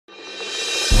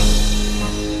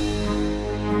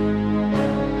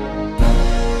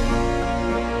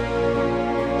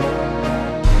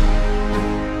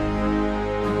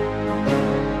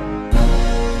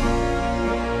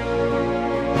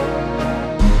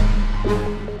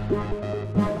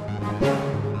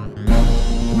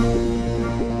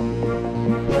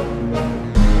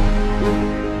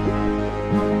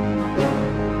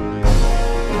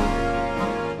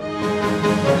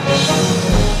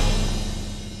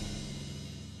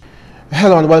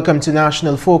Hello and welcome to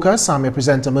National Focus. I'm your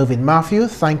presenter Mervin.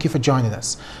 Thank you for joining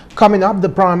us. Coming up, the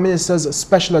Prime Minister's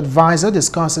Special Advisor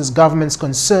discusses government's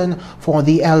concern for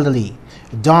the elderly.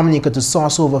 Dominica to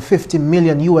source over $50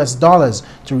 million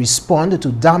to respond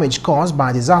to damage caused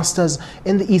by disasters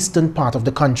in the eastern part of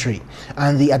the country.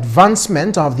 And the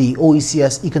advancement of the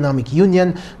OECS Economic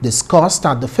Union discussed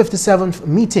at the 57th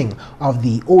meeting of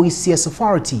the OECS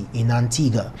Authority in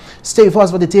Antigua. Stay with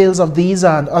us for details of these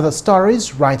and other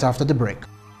stories right after the break.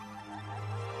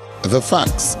 The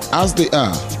facts as they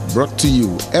are, brought to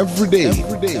you every day.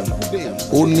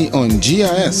 Only on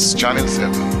GIS Channel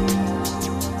 7.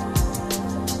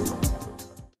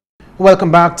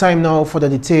 Welcome back. Time now for the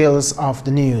details of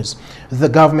the news. The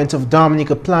government of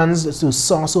Dominica plans to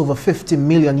source over $50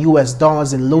 million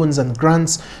in loans and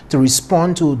grants to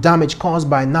respond to damage caused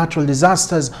by natural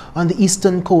disasters on the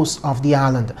eastern coast of the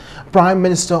island. Prime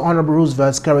Minister Honorable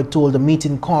Roosevelt Skerrit told a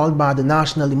meeting called by the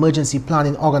National Emergency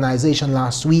Planning Organization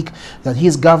last week that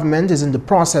his government is in the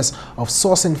process of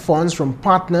sourcing funds from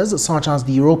partners such as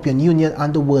the European Union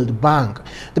and the World Bank.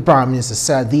 The Prime Minister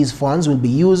said these funds will be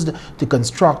used to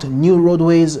construct new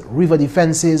roadways, river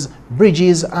defenses,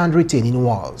 bridges and retaining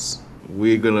walls.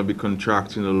 We're going to be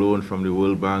contracting a loan from the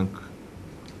World Bank.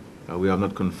 We have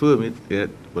not confirmed it yet,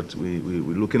 but we're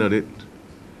looking at it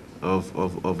of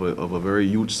a very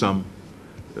huge sum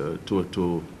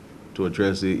to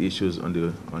address the issues on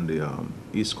the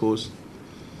East Coast.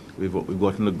 We've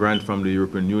gotten a grant from the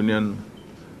European Union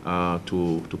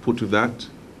to put with that,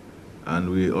 and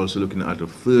we're also looking at a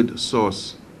third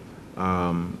source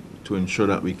to ensure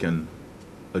that we can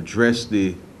address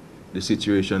the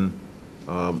situation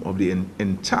of the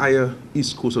entire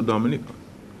east coast of Dominica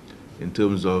in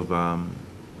terms of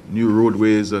new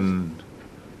roadways and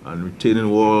retaining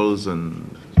walls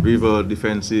and river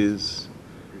defenses,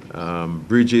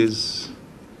 bridges.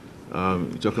 You're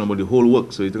talking about the whole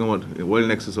work, so you're talking about well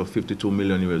in excess of $52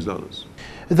 million.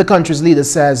 The country's leader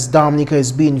says Dominica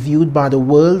is being viewed by the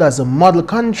world as a model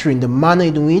country in the manner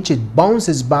in which it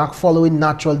bounces back following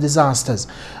natural disasters.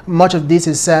 Much of this,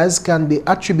 he says, can be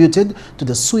attributed to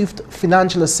the swift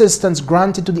financial assistance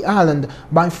granted to the island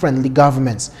by friendly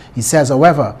governments. He says,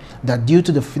 however, that due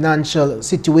to the financial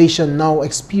situation now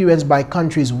experienced by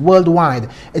countries worldwide,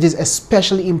 it is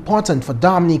especially important for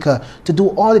Dominica to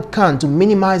do all it can to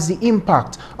minimize the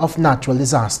impact of natural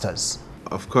disasters.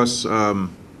 Of course,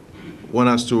 one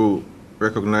has to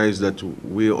recognize that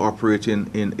we are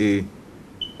operating in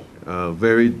a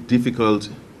very difficult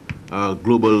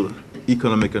global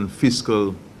economic and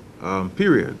fiscal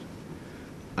period.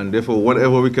 And therefore,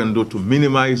 whatever we can do to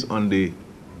minimize on the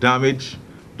damage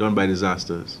done by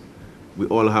disasters, we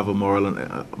all have a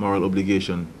moral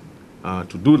obligation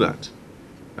to do that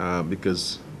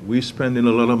because we're spending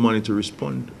a lot of money to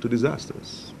respond to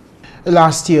disasters.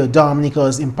 Last year, Dominica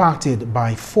was impacted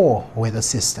by 4 weather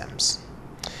systems.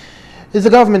 The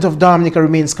government of Dominica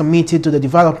remains committed to the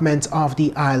development of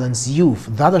the island's youth.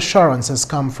 That assurance has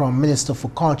come from Minister for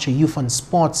Culture, Youth and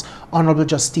Sports, Honorable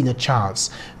Justina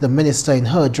Charles. The minister, in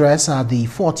her address at the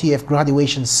 40th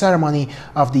graduation ceremony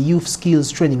of the Youth Skills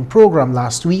Training Program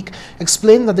last week,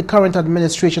 explained that the current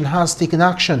administration has taken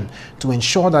action to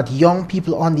ensure that young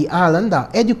people on the island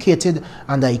are educated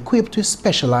and are equipped with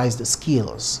specialized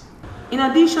skills. In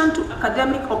addition to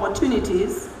academic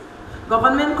opportunities,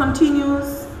 government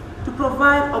continues to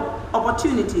provide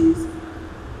opportunities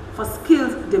for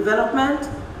skills development,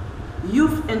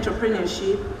 youth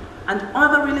entrepreneurship, and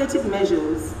other related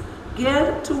measures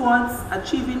geared towards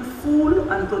achieving full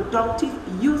and productive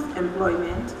youth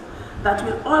employment that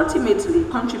will ultimately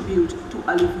contribute to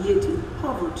alleviating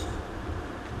poverty.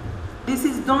 This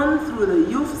is done through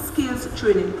the Youth Skills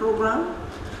Training Program,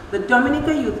 the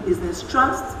Dominica Youth Business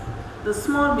Trust, the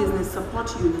Small Business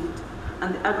Support Unit,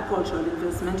 and the Agricultural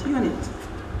Investment Unit.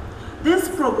 These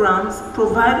programs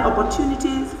provide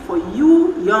opportunities for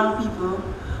you young people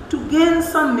to gain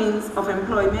some means of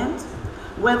employment,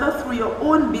 whether through your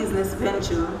own business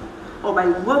venture or by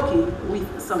working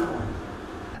with someone.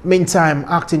 Meantime,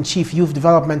 Acting Chief Youth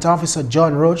Development Officer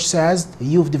John Roach says the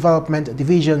Youth Development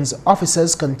Division's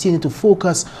officers continue to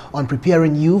focus on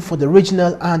preparing youth for the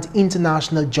regional and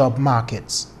international job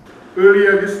markets.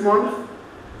 Earlier this month,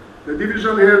 the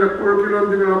division held a curriculum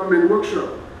development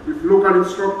workshop with local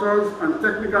instructors and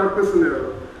technical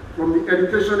personnel from the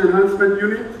Education Enhancement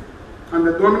Unit and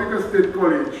the Dominica State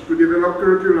College to develop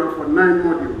curricula for 9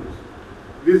 modules.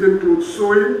 These include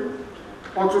sewing,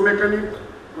 auto mechanic,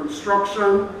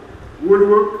 construction,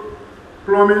 woodwork,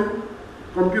 plumbing,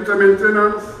 computer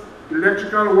maintenance,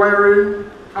 electrical wiring,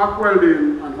 arc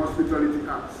welding, and hospitality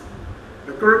arts.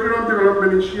 The Curriculum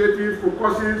Development Initiative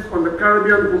focuses on the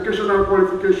Caribbean vocational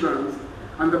qualifications,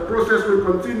 and the process will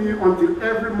continue until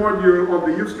every module of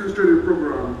the Youth Skills Training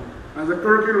Program has a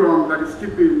curriculum that is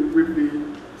keeping with the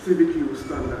CBQ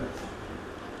standards.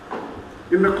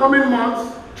 In the coming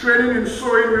months, training in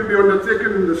sewing will be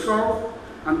undertaken in the South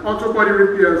and auto body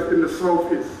repairs in the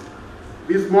Southeast.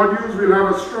 These modules will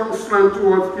have a strong slant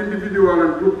towards individual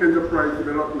and group enterprise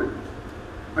development.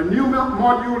 A new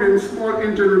module in small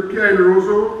engine repair in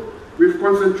Roseau, with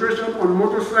concentration on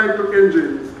motorcycle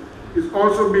engines, is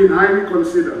also being highly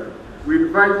considered. We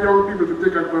invite young people to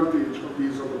take advantage of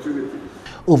these opportunities.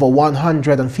 Over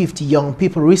 150 young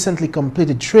people recently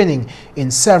completed training in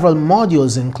several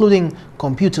modules, including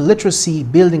computer literacy,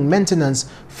 building maintenance,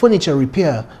 furniture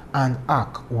repair, and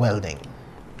arc welding.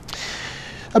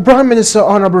 Prime Minister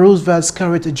Honorable Roosevelt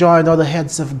Skerrit joined other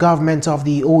heads of government of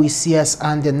the OECS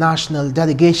and their national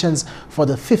delegations for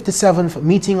the 57th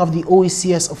meeting of the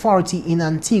OECS Authority in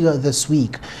Antigua this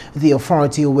week. The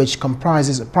authority, which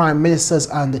comprises prime ministers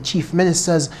and the chief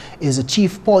ministers, is a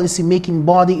chief policy-making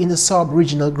body in the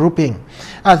sub-regional grouping.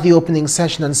 At the opening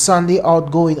session on Sunday,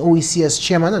 outgoing OECS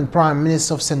chairman and prime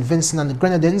minister of St. Vincent and the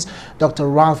Grenadines, Dr.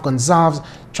 Ralph Gonsalves,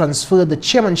 transferred the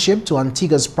chairmanship to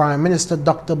Antigua's Prime Minister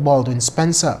Dr. Baldwin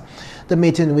Spencer. The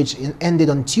meeting, which ended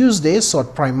on Tuesday,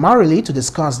 sought primarily to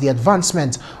discuss the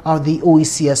advancement of the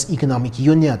OECS Economic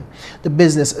Union. The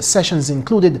business sessions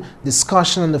included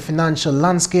discussion on the financial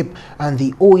landscape and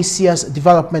the OECS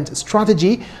development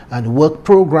strategy, and work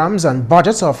programs and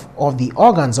budgets of the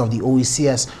organs of the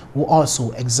OECS were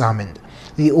also examined.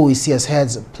 The OECS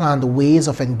heads planned ways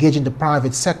of engaging the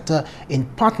private sector in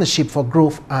partnership for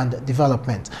growth and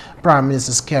development. Prime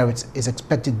Minister Skerrit is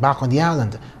expected back on the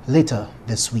island later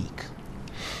this week.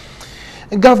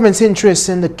 The government's interest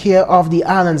in the care of the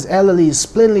island's elderly is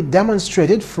plainly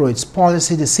demonstrated through its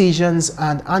policy decisions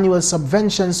and annual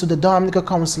subventions to the Dominica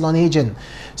Council on Aging.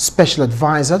 Special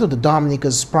advisor to the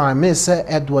Dominica's Prime Minister,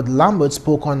 Edward Lambert,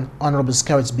 spoke on Honorable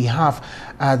Skerrit's behalf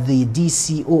at the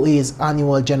DCOA's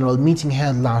annual general meeting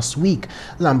held last week.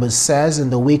 Lambert says in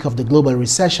the wake of the global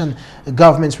recession, the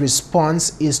government's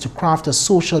response is to craft a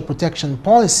social protection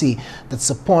policy that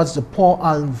supports the poor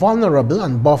and vulnerable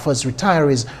and buffers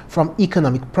retirees from economic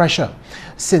pressure.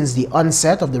 Since the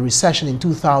onset of the recession in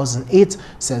 2008,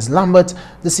 says Lambert,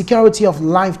 the security of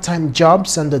lifetime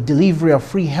jobs and the delivery of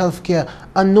free healthcare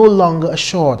are no longer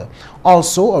assured.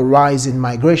 Also, a rise in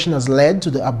migration has led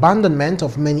to the abandonment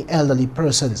of many elderly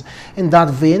persons. In that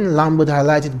vein, Lambert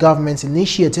highlighted government's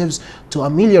initiatives to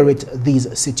ameliorate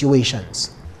these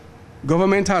situations.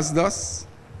 Government has thus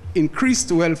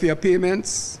increased welfare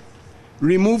payments,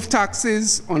 removed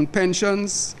taxes on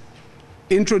pensions,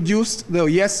 introduced the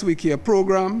Yes We Care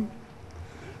program,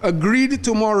 agreed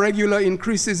to more regular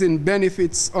increases in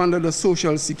benefits under the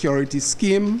Social Security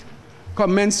scheme,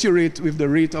 commensurate with the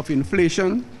rate of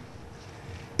inflation,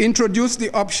 introduced the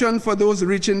option for those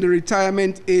reaching the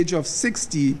retirement age of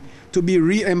 60 to be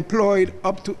re-employed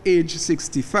up to age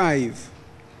 65.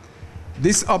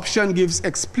 This option gives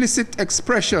explicit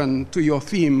expression to your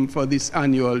theme for this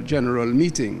annual general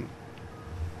meeting.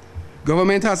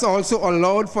 Government has also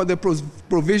allowed for the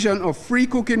provision of free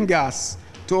cooking gas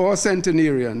to our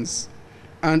centenarians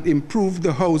and improved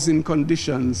the housing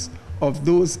conditions of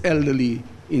those elderly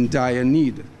in dire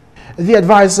need. The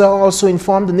advisor also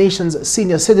informed the nation's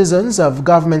senior citizens of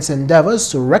government's endeavors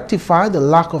to rectify the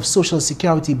lack of social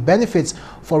security benefits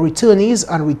for returnees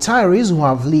and retirees who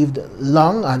have lived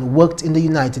long and worked in the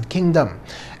United Kingdom.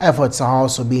 Efforts are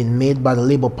also being made by the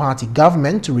Labour Party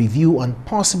government to review and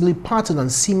possibly pattern on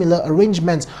similar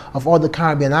arrangements of other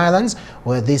Caribbean islands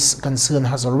where this concern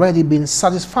has already been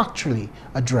satisfactorily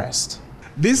addressed.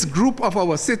 This group of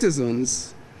our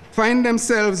citizens find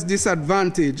themselves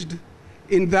disadvantaged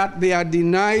in that they are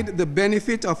denied the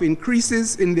benefit of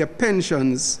increases in their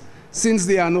pensions since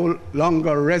they are no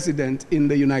longer resident in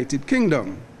the United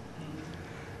Kingdom.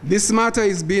 This matter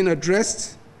is being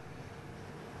addressed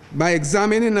by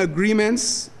examining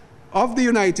agreements of the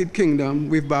United Kingdom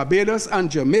with Barbados and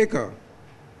Jamaica,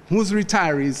 whose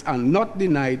retirees are not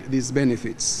denied these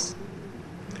benefits.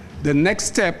 The next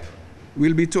step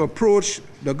will be to approach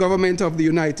the government of the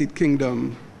United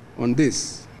Kingdom on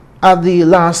this. At the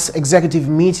last executive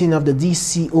meeting of the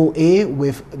DCOA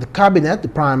with the Cabinet, the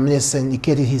Prime Minister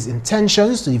indicated his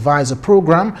intentions to devise a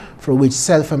program for which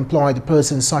self-employed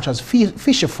persons such as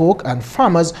fisherfolk and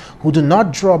farmers who do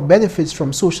not draw benefits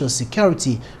from Social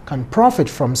Security can profit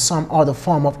from some other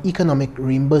form of economic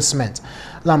reimbursement.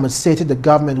 Lambert stated the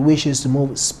government wishes to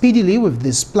move speedily with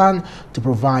this plan to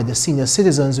provide the senior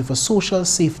citizens with a social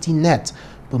safety net,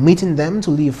 permitting them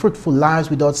to live fruitful lives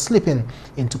without slipping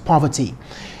into poverty.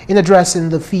 In addressing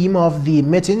the theme of the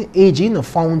meeting, Aging a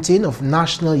Fountain of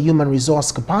National Human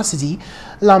Resource Capacity,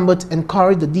 Lambert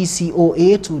encouraged the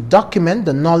DCOA to document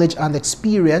the knowledge and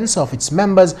experience of its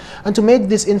members and to make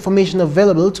this information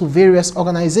available to various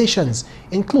organizations,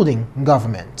 including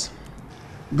government.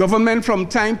 Government from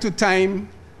time to time,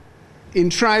 in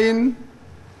trying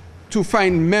to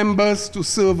find members to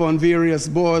serve on various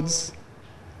boards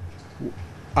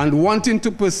and wanting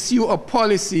to pursue a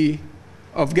policy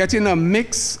of getting a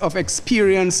mix of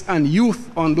experience and youth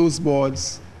on those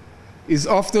boards, is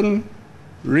often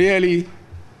really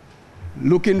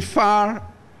looking far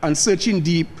and searching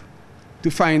deep to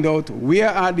find out where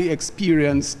are the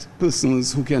experienced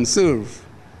persons who can serve.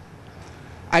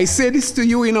 I say this to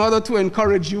you in order to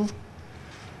encourage you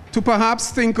to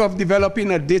perhaps think of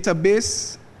developing a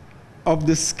database of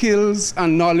the skills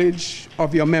and knowledge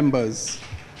of your members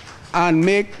and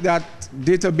make that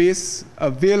database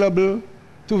available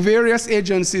to various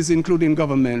agencies, including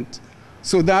government,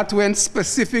 so that when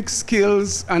specific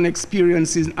skills and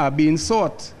experiences are being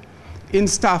sought in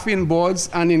staffing boards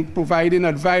and in providing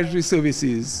advisory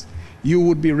services, you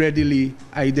would be readily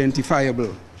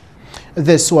identifiable.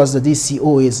 This was the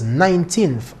DCOA's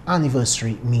 19th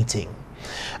anniversary meeting.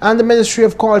 And the Ministry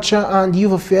of Culture and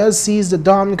Youth Affairs sees the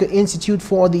Dominica Institute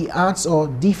for the Arts, or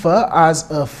DIFA, as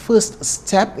a first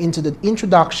step into the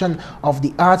introduction of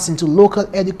the arts into local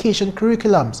education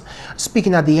curriculums.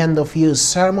 Speaking at the end of year's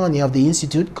ceremony of the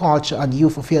Institute, Culture and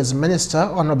Youth Affairs Minister,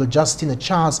 Honorable Justina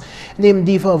Charles, named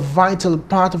DIFA a vital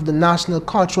part of the National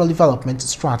Cultural Development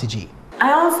Strategy.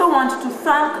 I also want to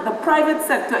thank the private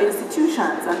sector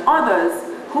institutions and others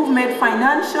who've made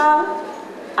financial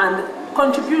and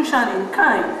contribution in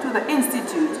kind to the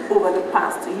Institute over the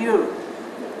past year.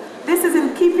 This is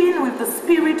in keeping with the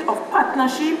spirit of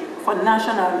partnership for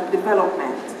national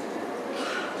development.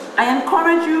 I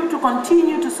encourage you to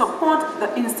continue to support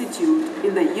the Institute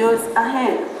in the years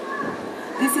ahead.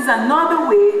 This is another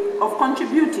way of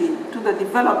contributing to the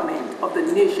development of the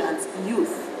nation's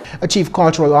youth. A Chief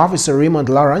Cultural Officer, Raymond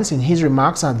Lawrence, in his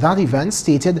remarks at that event,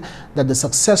 stated that the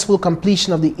successful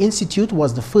completion of the Institute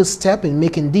was the first step in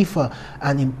making DIFA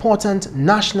an important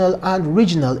national and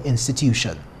regional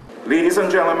institution. Ladies and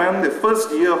gentlemen, the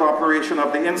first year of operation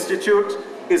of the Institute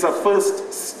is a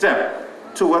first step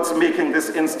towards making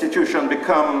this institution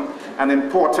become an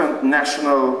important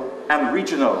national and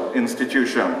regional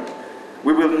institution.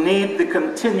 We will need the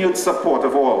continued support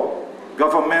of all,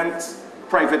 government,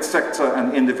 private sector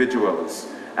and individuals,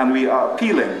 and we are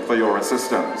appealing for your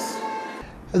assistance.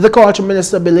 The Culture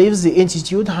Minister believes the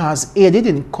Institute has aided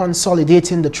in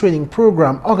consolidating the training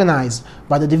program organized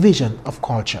by the Division of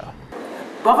Culture.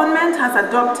 Government has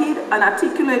adopted and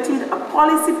articulated a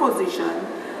policy position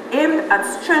aimed at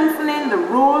strengthening the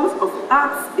roles of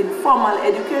arts in formal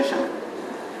education.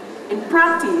 In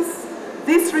practice,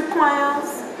 this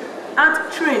requires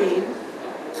art training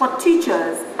for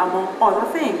teachers, among other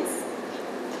things.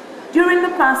 During the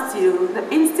past year, the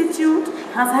Institute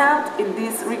has helped in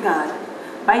this regard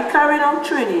by carrying out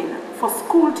training for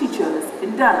school teachers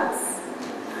in dance.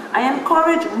 I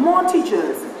encourage more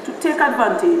teachers to take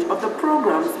advantage of the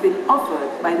programs being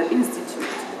offered by the Institute.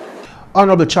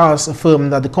 Honorable Charles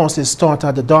affirmed that the courses taught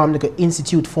at the Dominica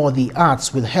Institute for the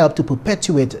Arts will help to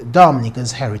perpetuate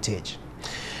Dominica's heritage.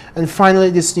 And finally,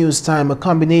 this news time, a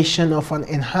combination of an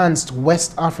enhanced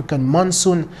West African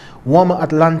monsoon, warmer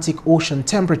Atlantic Ocean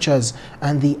temperatures,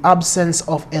 and the absence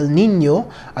of El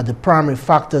Niño are the primary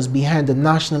factors behind the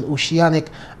National Oceanic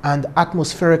and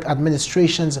Atmospheric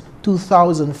Administration's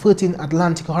 2013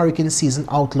 Atlantic Hurricane Season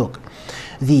Outlook.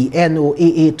 The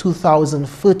NOAA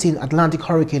 2013 Atlantic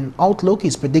Hurricane Outlook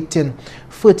is predicting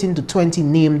 13 to 20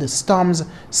 named storms,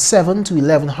 7 to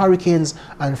 11 hurricanes,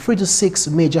 and 3 to 6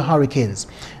 major hurricanes.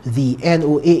 The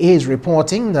NOAA is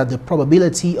reporting that the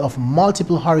probability of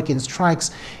multiple hurricane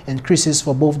strikes increases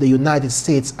for both the United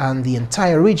States and the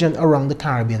entire region around the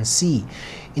Caribbean Sea.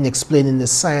 In explaining the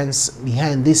science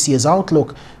behind this year's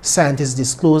outlook, scientists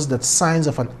disclosed that signs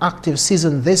of an active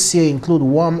season this year include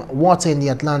warm water in the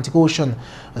Atlantic Ocean,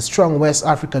 a strong West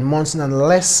African monsoon, and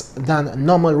less than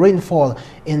normal rainfall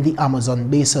in the Amazon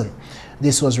basin.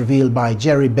 This was revealed by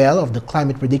Jerry Bell of the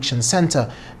Climate Prediction Center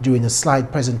during a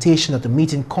slide presentation at a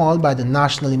meeting called by the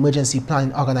National Emergency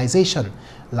Planning Organization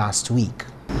last week.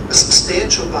 A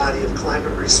substantial body of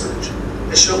climate research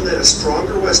has shown that a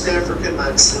stronger West African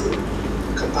monsoon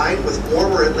combined with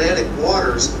warmer Atlantic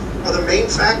waters are the main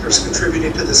factors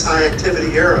contributing to this high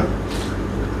activity era.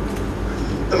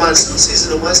 The monsoon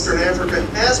season in Western Africa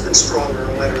has been stronger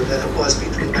and wetter than it was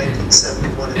between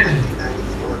 1971 and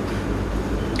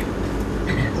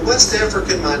 1994. The West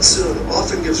African monsoon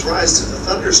often gives rise to the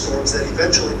thunderstorms that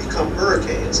eventually become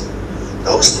hurricanes.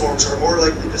 Those storms are more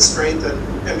likely to strengthen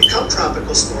and become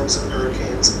tropical storms and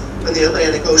hurricanes when the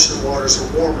Atlantic Ocean waters are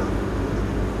warmer.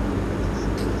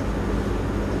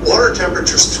 Water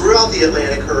temperatures throughout the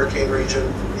Atlantic hurricane region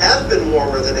have been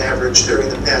warmer than average during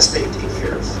the past 18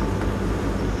 years.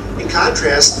 In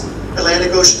contrast,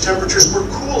 Atlantic Ocean temperatures were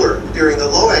cooler during the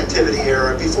low activity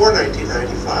era before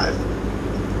 1995.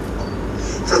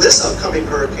 For this upcoming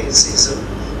hurricane season,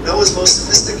 NOAA's most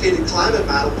sophisticated climate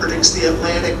model predicts the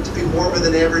Atlantic to be warmer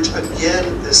than average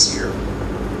again this year.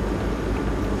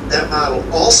 That model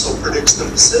also predicts the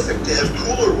Pacific to have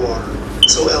cooler water,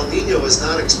 so El Nino is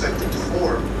not expected to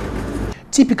form.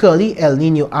 Typically, El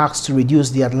Nino acts to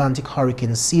reduce the Atlantic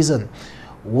hurricane season.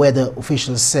 Weather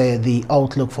officials say the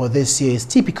outlook for this year is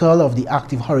typical of the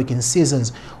active hurricane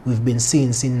seasons we've been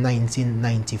seeing since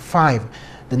 1995.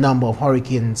 The number of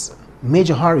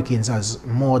major hurricanes has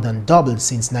more than doubled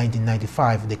since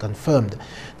 1995, they confirmed.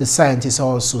 The scientists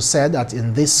also said that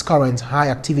in this current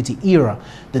high-activity era,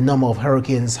 the number of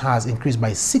hurricanes has increased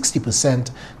by 60%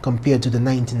 compared to the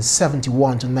 1971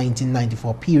 to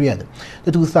 1994 period.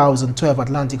 The 2012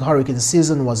 Atlantic hurricane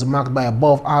season was marked by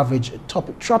above-average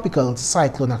tropical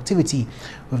cyclone activity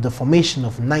with the formation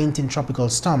of 19 tropical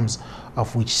storms,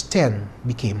 of which 10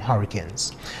 became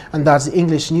hurricanes. And that's the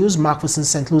English news. McPherson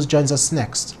St. Luce joins us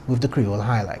next with the Creole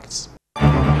highlights.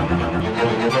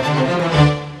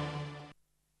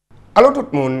 Allô tout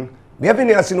le monde,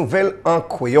 bienvenue à cette nouvelle en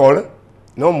créole.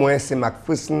 Non, moi c'est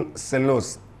McPherson St.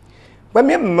 Luce.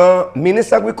 Premièrement, le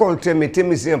ministre de l'Agriculture mettait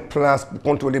mis en place pour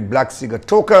contrôler Black Cigar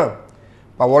Token.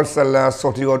 Parole celle-là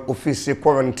sorti de officier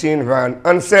quarantine Ryan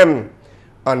Ansem.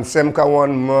 Ansem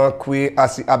Kawan qui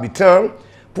assis habitants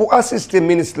pour assister le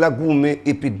ministre de la Gourmet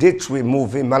et puis détruire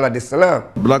mauvais maladies cela.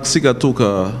 Black Cigar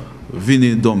Token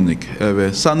vini Dominique.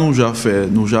 Ça nous a fait,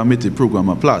 nous a mis le programme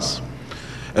en place.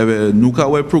 Nous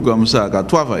avons un programme ça à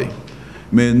travail.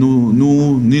 Mais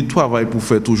nous ni travail pour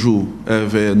faire toujours.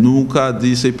 Nous avons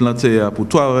dit c'est planter pour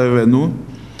travailler avec nous.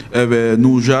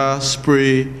 Nous avons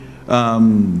spray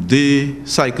des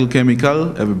cycles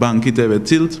chemicals, banquet avec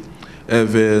tilt.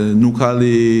 Nous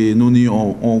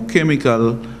avons un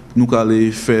chemical, nous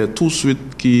allons faire tout de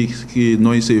suite qui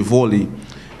nous c'est volé.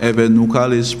 Nous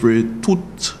allons spray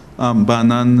toute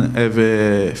banane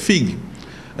avec figue.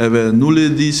 Nous le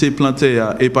dit c'est planter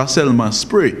et pas seulement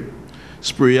spray.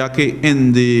 Spray qui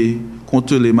aide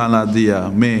contre les maladies,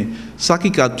 mais ça qui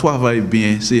travaille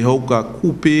bien, c'est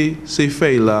couper ces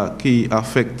feuilles là qui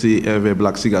affectent avec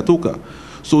Black Cigar Token.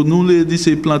 So nous le dit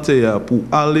c'est planter pour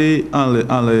aller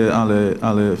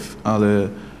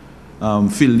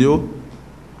filio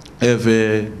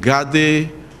et garder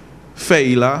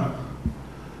feuilles là,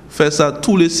 faire ça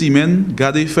tous les semaines,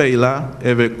 garder feuilles là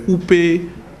et couper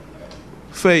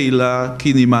feuilles là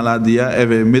qui ni maladie et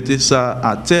mettez ça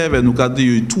à terre, nous avons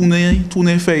dit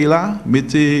tourner feuilles là,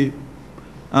 mettez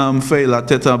feuilles là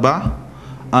tête en bas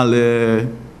en les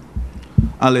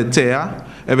terre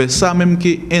et ça même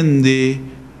qui aide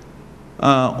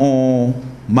on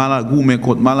maladie mais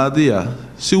contre maladie.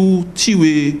 Si vous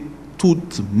tirez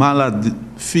toute maladie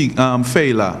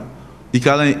feuilles là, il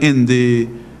can aider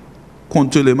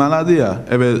contre les maladies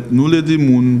et nous le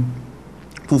disons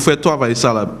pour faire travailler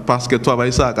ça là, parce que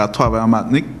travailler ça a travaillé en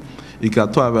Martinique, il a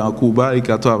travaillé en Cuba,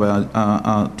 il a travaillé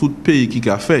en tout pays qui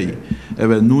a fait. Et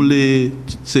bien, nous les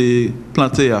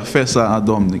plantés à faire ça en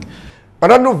Dominique. En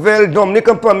la nouvelle, Dominique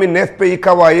a parmi 9 pays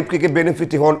Caraïbes qui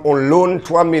bénéficient d'un loan de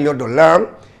 $3 millions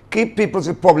qui People's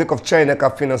Republic of China a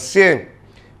financé.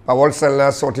 Parole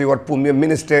celle-là sortie du Premier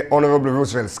ministre Honorable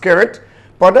Roosevelt Skerritt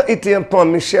pendant été un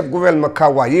parmi chef gouvernement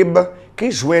Caraïbes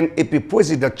qui joignent et puis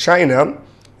président China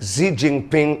Xi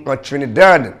Jinping en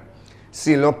Trinidad.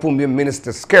 Si le Premier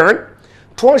ministre Skerritt,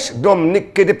 tranche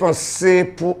Dominique qui dépensé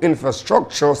pour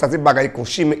infrastructure, ça c'est bagaille qu'on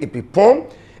chime et puis pont,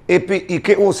 et puis il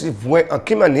peut aussi voir en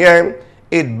quelle manière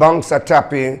et banque ça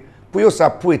taper pour ça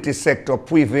prêter secteur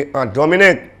privé en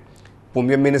Dominique.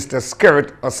 Premier ministre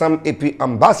Skerritt ensemble et puis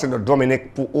ambassadeur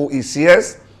Dominique pour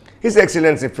OECS, His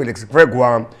Excellency Félix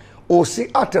Grégoire, aussi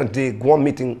attendait un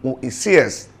meeting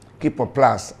OECS qui prend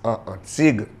place en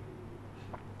Antigua.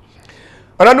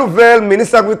 En la nouvelle, le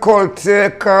ministre de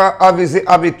l'Agriculture a avisé les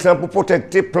habitants pour protéger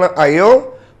les plants ailleurs,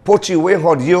 pour tuer les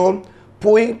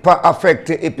pour ne pas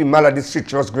affecter et maladie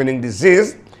citrus greening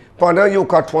disease pendant qu'ils ont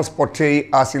transporté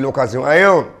à cette occasion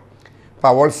ailleurs.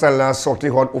 Parole celle-là sortie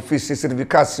de l'officier de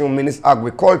certification ministre de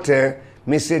l'Agriculture,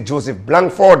 M. Joseph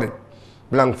Blankford.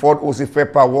 Blankford aussi fait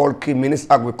parole que le ministre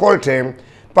de l'Agriculture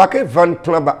pas que 20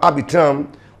 plans habitants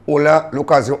ou là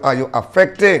l'occasion a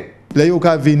affecté. Là yo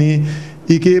ka vini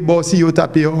et bon si yo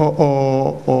tapé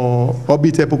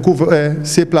habiter pour couvrir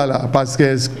ces plats là parce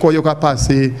que quand yo ka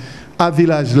passer à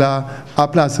village là à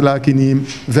place là qui ni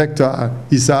vecteur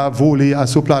il s'est volé à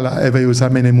ce plat là et yo ça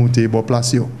mène monter bon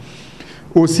place yo.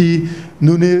 Aussi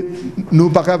nous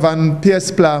pas vendre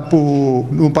pièces plat pour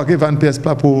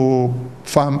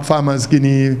farmers qui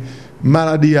ni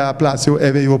maladie à place yo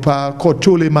et yo pas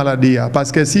contrôler maladie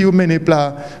parce que si yo mène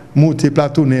plat monter plat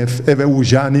tout neuf et ou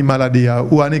jani maladie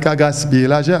ou ani ka gaspiller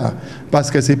l'argent parce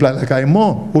que c'est plat là ka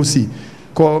mort aussi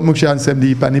comme monsieur Ansem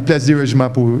dit pas ni place de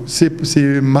pour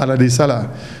ces maladies ça là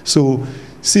so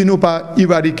si nous pas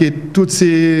éradiquer toutes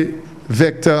ces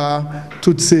vecteurs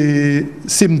tous ces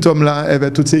symptômes là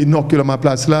avec toutes ces inoculums à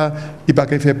place là il pas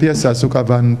que faire pièce ça sur ka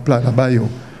van plat là yo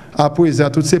après ça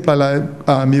toutes ces plats là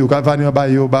mi ka van ba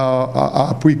yo ba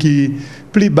après qui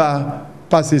plus bas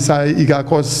parce que ça il a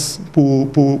cause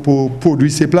pour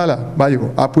produire ces plats là ba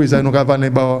yo après ça nous ka van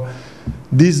ba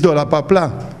 $10 par plat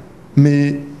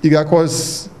mais il a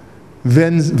cause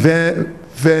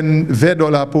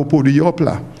 $20 pour produire un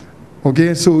plat.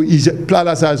 OK, so plat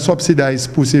là ça subsidise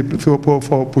pour ces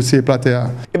plats.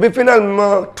 Et puis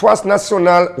finalement, Trust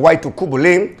National White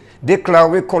Kubulin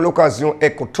déclaré qu'on l'occasion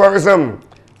écotourisme.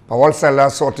 Parole ça là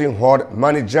sorti horde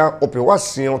manager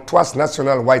opération Trust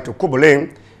National White Kubulin,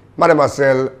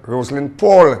 mademoiselle Roselyne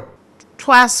Paul.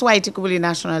 Trust White Kubulin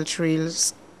National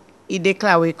Trails il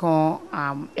déclaré qu'on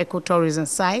écotourisme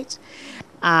site.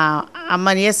 À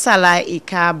manière ça là il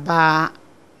a ba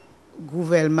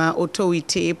gouvernement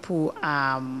autorité pour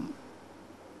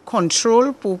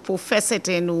contrôle pour faire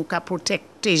certain nous qu'à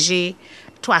protéger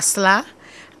toise là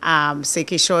c'est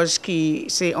quelque chose qui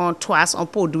c'est un toise un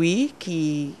produit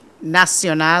qui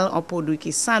national un produit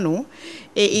qui sans nous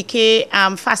et il qui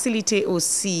faciliter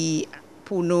aussi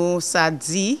pour nous ça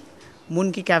dit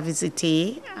moun qui ka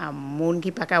visiter moun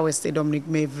qui pas ka West Dominique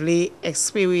mais veut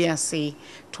expériencer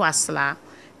toise là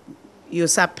yo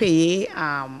sa payer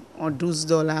en $12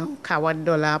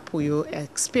 $40 pour yo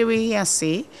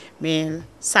expériencer mais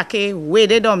ça que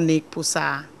West Dominique pour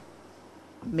ça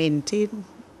maintain.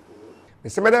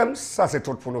 Messieurs mesdames, ça c'est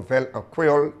tout pour nouvelles en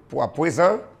créole pour à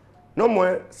présent. Non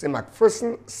moins c'est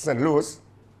McPherson St. Louis.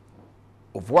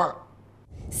 Au revoir.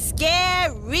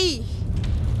 Scary.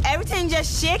 Everything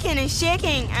just shaking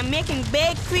and making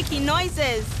big creaky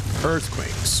noises.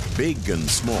 Earthquakes, big and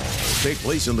small, take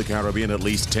place in the Caribbean at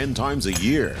least 10 times a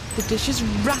year. The dishes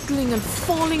rattling and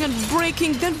falling and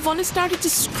breaking, then Vonnie started to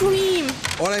scream.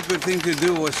 All I could think to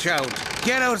do was shout,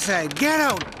 "Get outside, get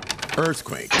out!"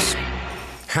 Earthquakes,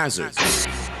 hazards,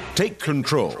 take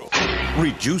control,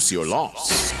 reduce your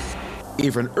loss.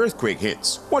 If an earthquake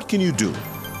hits, what can you do?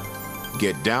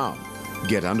 Get down,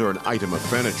 get under an item of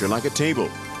furniture like a table.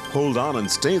 Hold on and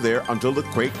stay there until the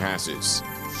quake passes.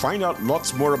 Find out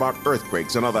lots more about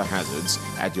earthquakes and other hazards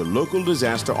at your local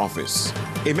disaster office.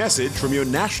 A message from your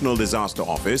National Disaster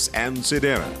Office and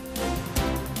Sidera.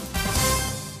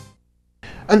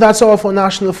 And that's all for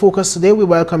National Focus today. We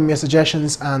welcome your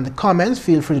suggestions and comments.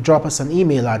 Feel free to drop us an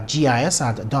email at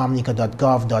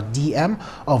gis@dominica.gov.dm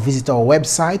or visit our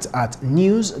website at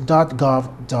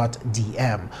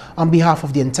news.gov.dm. On behalf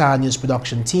of the entire news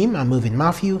production team, I'm Mervin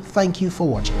Matthew. Thank you for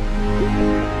watching.